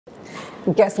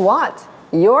Guess what?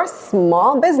 Your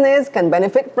small business can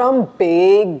benefit from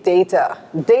big data.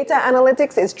 Data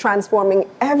analytics is transforming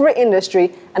every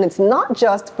industry, and it's not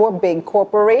just for big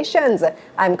corporations.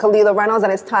 I'm Kalila Reynolds,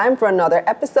 and it's time for another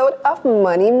episode of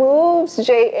Money Moves,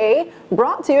 JA,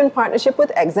 brought to you in partnership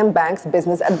with Exim Bank's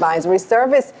Business Advisory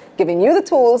Service, giving you the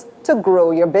tools to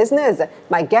grow your business.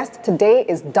 My guest today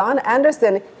is Don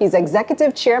Anderson. He's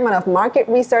Executive Chairman of Market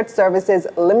Research Services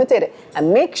Limited.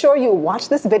 And make sure you watch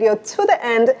this video to the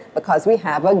end because we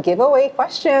have a giveaway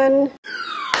question.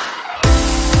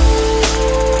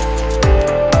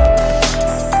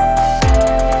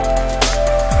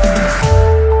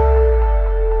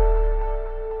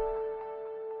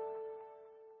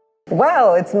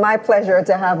 Well, it's my pleasure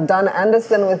to have Don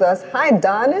Anderson with us. Hi,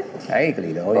 Don. Hey,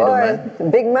 Kalila. How you doing,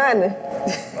 man? Big man.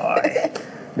 Boy,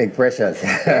 big precious.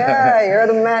 Yeah, you're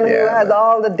the man who has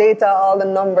all the data, all the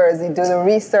numbers. You do the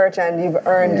research, and you've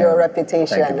earned your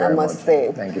reputation, I must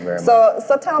say. Thank you very much.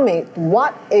 So tell me,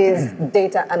 what is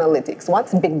data analytics?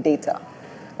 What's big data?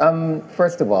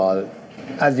 First of all,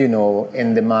 as you know,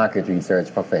 in the market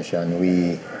research profession,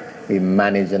 we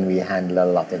manage and we handle a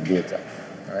lot of data,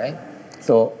 all right?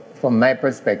 So from my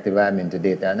perspective, I'm into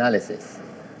data analysis.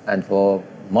 And for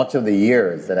much of the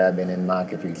years that I've been in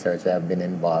market research, I've been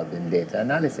involved in data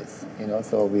analysis.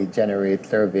 So we generate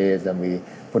surveys and we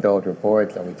put out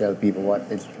reports and we tell people what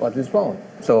is found.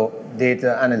 So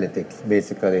data analytics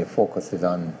basically focuses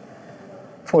on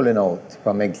pulling out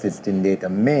from existing data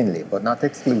mainly, but not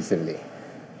exclusively,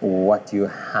 what you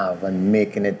have and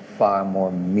making it far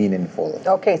more meaningful.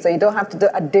 Okay, so you don't have to do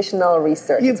additional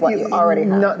research. It's what you already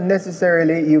have. Not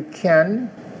necessarily. You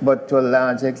can, but to a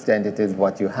large extent it is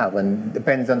what you have, and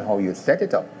depends on how you set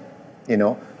it up.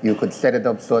 You could set it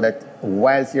up so that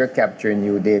whilst you're capturing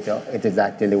new data, it is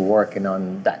actually working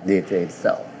on that data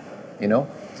itself.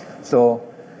 So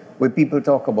when people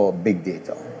talk about big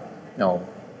data, now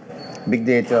big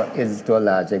data is to a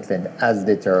large extent, as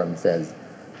the term says,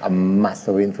 a mass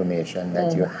of information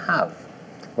that you have.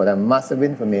 But a mass of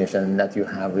information that you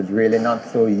have is really not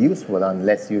so useful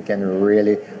unless you can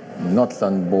really nuts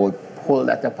and bolts pull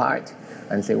that apart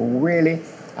and say, really,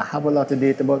 I have a lot of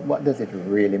data, but what does it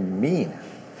really mean?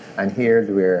 And here's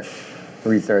where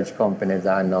research companies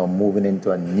are now moving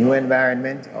into a new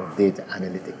environment of data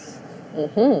analytics.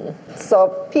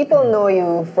 So people know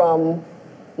you from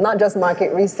not just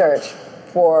market research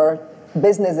for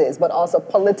businesses, but also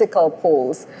political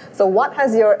polls. So what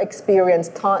has your experience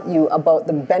taught you about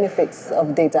the benefits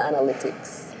of data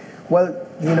analytics? Well,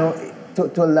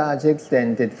 to a large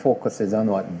extent, it focuses on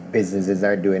what businesses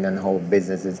are doing and how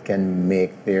businesses can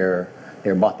make their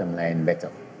bottom line better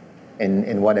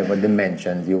in whatever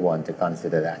dimensions you want to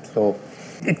consider that. So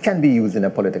it can be used in a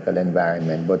political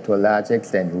environment, but to a large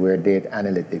extent, where data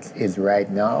analytics is right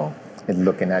now, is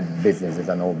looking at businesses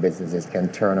and how businesses can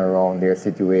turn around their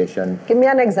situation. Give me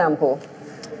an example.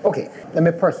 Okay, let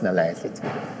me personalize it.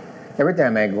 Every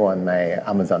time I go on my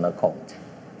Amazon account,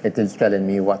 it is telling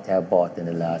me what I bought in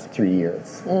the last 3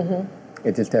 years.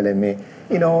 It is telling me,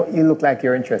 you look like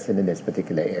you're interested in this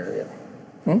particular area.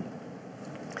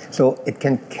 So it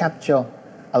can capture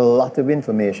a lot of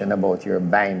information about your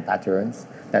buying patterns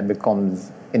that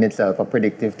becomes in itself a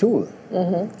predictive tool.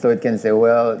 So it can say,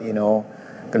 well,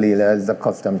 Kalila is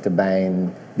accustomed to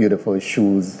buying beautiful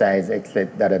shoes, size,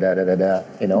 etc.,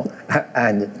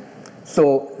 And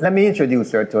so let me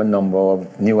introduce her to a number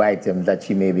of new items that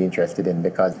she may be interested in,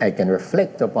 because I can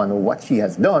reflect upon what she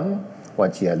has done,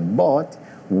 what she has bought,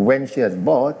 when she has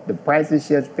bought, the prices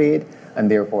she has paid, and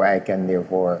therefore I can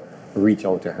reach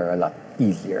out to her a lot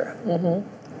easier.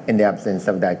 In the absence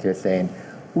of that, you're saying,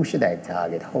 who should I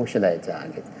target? How should I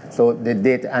target? So the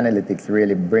data analytics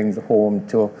really brings home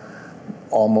to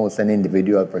almost an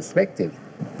individual perspective,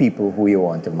 people who you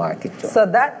want to market to. So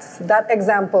that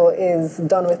example is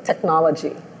done with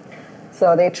technology.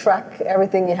 So they track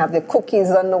everything. You have the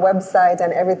cookies on the website,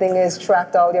 and everything is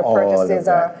tracked. All your purchases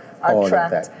are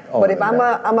tracked. But if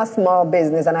I'm a small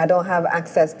business and I don't have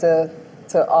access to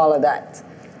all of that,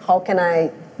 how can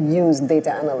I use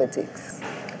data analytics?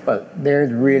 Well,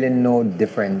 there's really no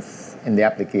difference in the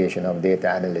application of data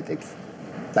analytics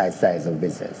by size of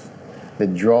business. The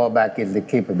drawback is the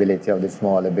capability of the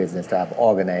smaller business to have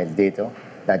organized data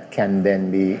that can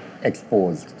then be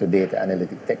exposed to data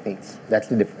analytic techniques. That's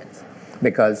the difference.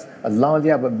 Because as long as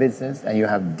you have a business and you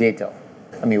have data,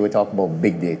 we talk about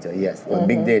big data, yes. But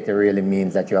big data really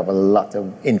means that you have a lot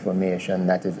of information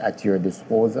that is at your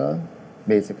disposal,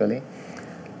 basically.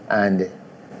 And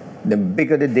the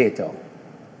bigger the data,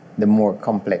 the more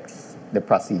complex the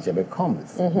procedure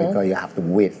becomes, because you have to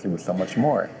wade through so much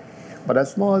more. But a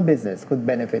small business could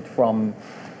benefit from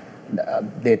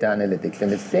data analytics in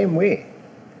the same way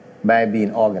by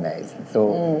being organized.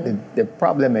 So the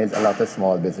problem is a lot of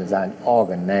small businesses aren't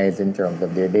organized in terms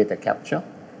of their data capture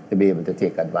to be able to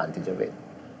take advantage of it.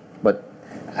 But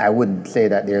I would say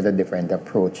that there's a different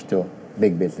approach to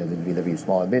big businesses vis-a-vis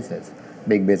small business.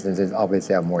 Big businesses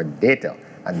obviously have more data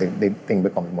and the thing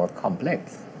becomes more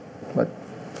complex. But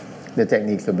the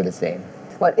techniques will be the same.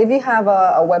 But if you have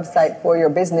a website for your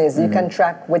business, you can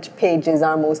track which pages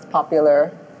are most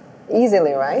popular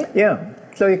easily, right? Yeah.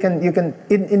 So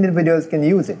individuals can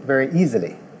use it very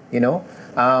easily,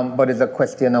 but it's a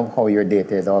question of how your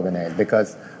data is organized,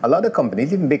 because a lot of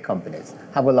companies, even big companies,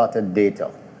 have a lot of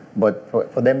data. But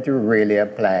for them to really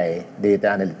apply data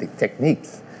analytic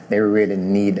techniques, they really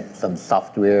need some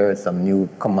software, some new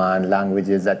command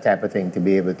languages, that type of thing, to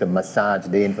be able to massage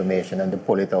the information and to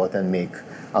pull it out and make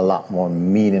a lot more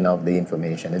meaning of the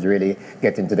information. It's really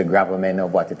getting to the gravamen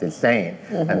of what it is saying.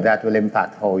 And that will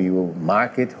impact how you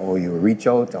market, how you reach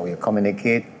out, how you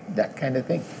communicate, that kind of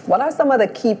thing. What are some of the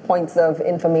key points of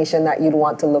information that you'd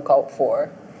want to look out for?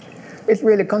 It's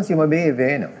really consumer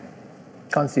behavior,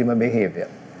 Consumer behavior.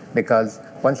 Because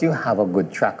once you have a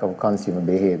good track of consumer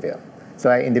behavior, so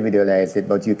I individualize it,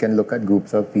 but you can look at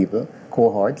groups of people,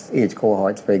 cohorts, age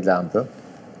cohorts, for example,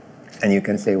 and you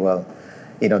can say, well,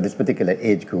 this particular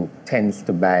age group tends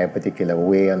to buy a particular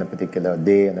way on a particular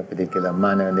day in a particular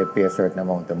manner, and they pay a certain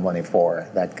amount of money for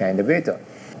that kind of data.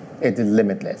 It is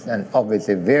limitless and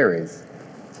obviously varies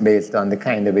based on the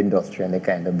kind of industry and the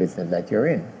kind of business that you're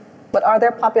in. But are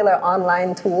there popular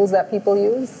online tools that people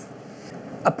use?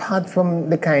 Apart from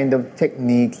the kind of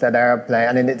techniques that are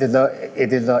applied, and it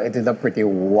is a pretty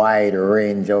wide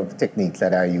range of techniques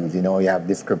that are used. You have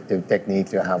descriptive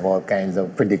techniques, you have all kinds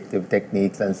of predictive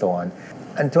techniques, and so on.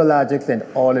 And to a large extent,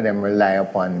 all of them rely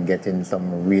upon getting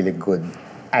some really good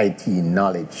IT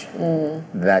knowledge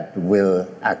that will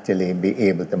actually be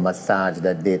able to massage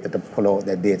that data, to pull out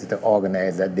that data, to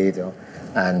organize that data,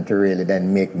 and to really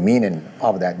then make meaning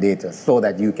of that data so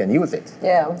that you can use it.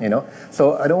 Yeah.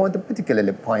 So I don't want to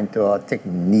particularly point to a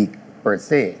technique per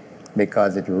se,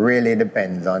 because it really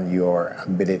depends on your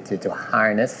ability to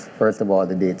harness, first of all,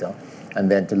 the data,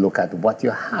 and then to look at what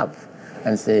you have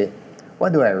and say,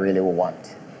 what do I really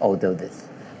want out of this?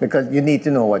 Because you need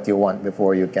to know what you want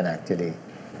before you can actually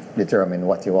determine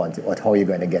what you want, how you're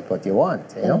going to get what you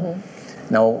want.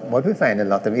 Now, what we find, a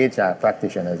lot of HR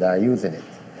practitioners are using it,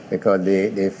 because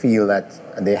they feel that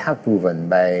they have proven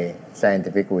by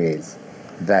scientific ways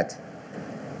that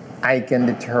I can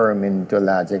determine to a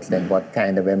large extent what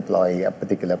kind of employee a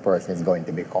particular person is going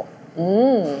to become.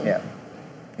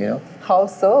 Yeah. How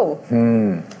so?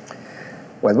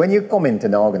 Well, when you come into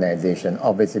the organization,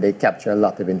 obviously they capture a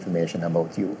lot of information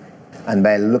about you. And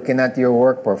by looking at your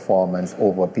work performance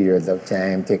over periods of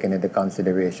time, taking into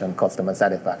consideration customer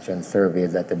satisfaction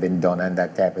surveys that have been done and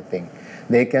that type of thing,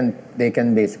 they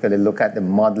can basically look at the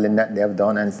modeling that they have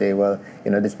done and say, well,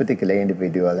 this particular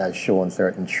individual has shown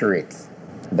certain traits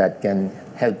that can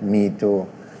help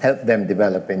them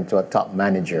develop into a top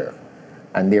manager.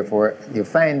 And therefore, you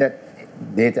find that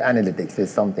data analytics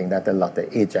is something that a lot of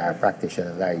HR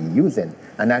practitioners are using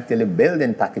and actually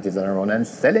building packages on their own and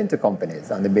selling to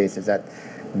companies on the basis that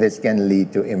this can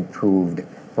lead to improved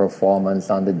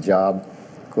performance on the job,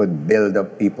 could build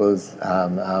up people's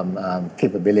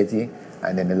capability,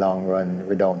 and in the long run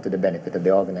redound to the benefit of the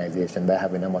organization by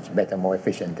having a much better, more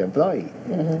efficient employee.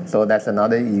 So that's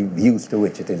another use to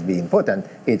which it is being put, and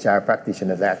HR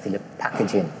practitioners are actually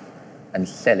packaging and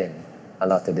selling a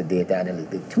lot of the data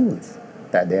analytic tools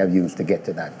that they have used to get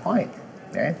to that point.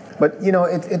 Right? But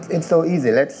it's so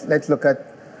easy. Let's look at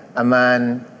a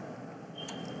man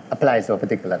applies for a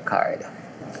particular card.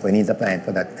 When he's applying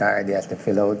for that card, he has to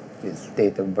fill out his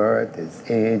date of birth, his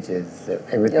age, his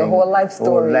everything. Your whole life story.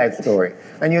 Whole life story.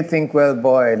 And you think, well,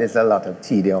 boy, there's a lot of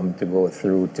tedium to go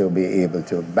through to be able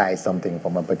to buy something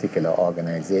from a particular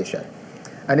organization.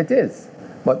 And it is.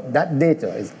 But that data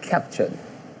is captured.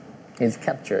 It's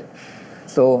captured.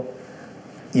 So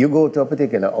you go to a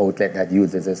particular outlet that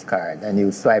uses this card and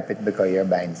you swipe it because you're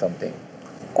buying something.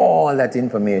 All that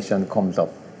information comes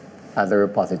up as a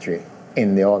repository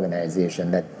in the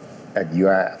organization that you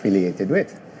are affiliated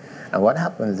with. And what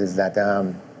happens is that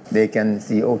they can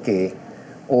see, okay,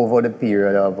 over the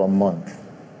period of a month,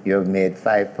 you have made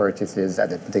 5 purchases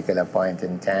at a particular point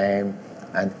in time,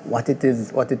 and what it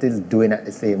is doing at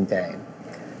the same time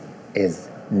is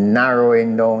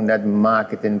narrowing down that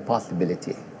marketing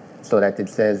possibility so that it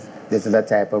says, this is the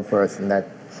type of person that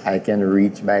I can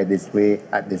reach by this way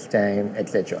at this time,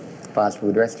 etc. Fast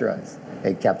food restaurants,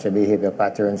 they capture behavior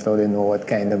patterns so they know what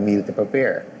kind of meal to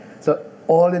prepare. So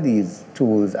all of these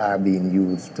tools are being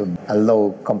used to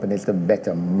allow companies to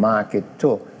better market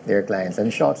to their clients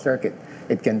and short circuit.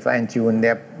 It can fine tune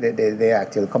their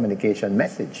actual communication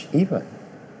message even,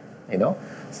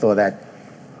 so that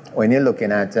when you're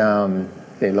looking at,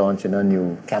 say, launching a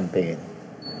new campaign,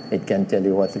 it can tell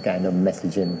you what's the kind of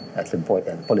messaging that's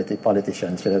important.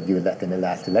 Politicians should have used that in the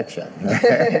last election.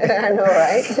 I know,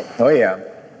 right? Oh, yeah.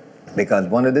 Because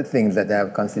one of the things that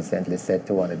I've consistently said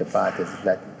to one of the parties is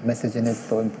that messaging is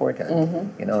so important.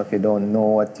 Mm-hmm. If you don't know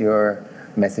what your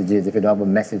message is, if you don't have a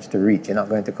message to reach, you're not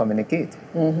going to communicate.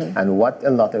 Mm-hmm. And what a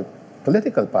lot of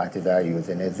political parties are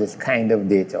using is this kind of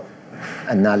data,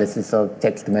 analysis of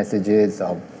text messages.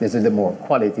 This is the more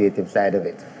qualitative side of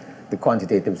it. The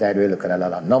quantitative side, we look at a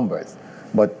lot of numbers.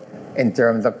 But in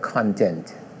terms of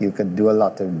content, you could do a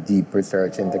lot of deep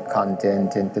research into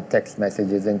content, into text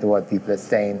messages, into what people are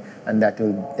saying, and that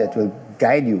will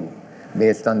guide you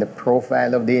based on the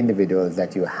profile of the individuals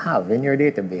that you have in your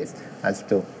database as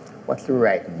to what's the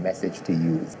right message to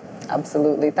use.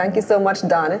 Absolutely. Thank you so much,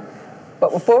 Don.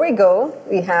 But before we go,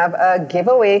 we have a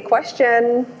giveaway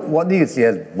question. What do you see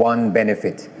as one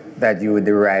benefit that you would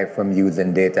derive from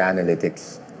using data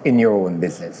analytics in your own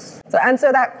business? So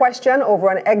answer that question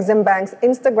over on Exim Bank's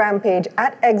Instagram page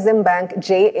at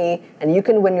EximBankJA, and you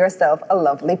can win yourself a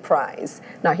lovely prize.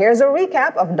 Now here's a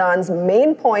recap of Don's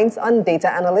main points on data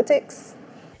analytics.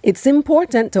 It's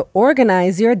important to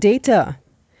organize your data.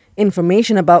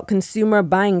 Information about consumer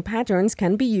buying patterns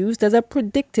can be used as a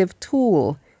predictive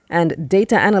tool, and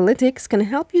data analytics can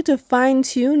help you to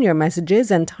fine-tune your messages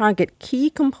and target key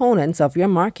components of your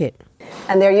market.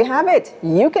 And there you have it.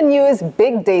 You can use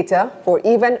big data for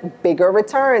even bigger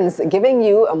returns, giving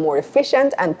you a more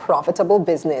efficient and profitable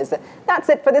business. That's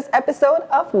it for this episode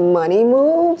of Money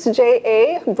Moves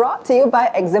JA, brought to you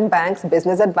by Exim Bank's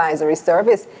Business Advisory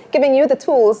Service, giving you the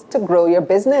tools to grow your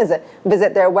business.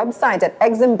 Visit their website at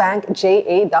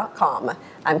eximbankja.com.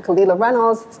 I'm Kalila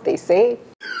Reynolds. Stay safe.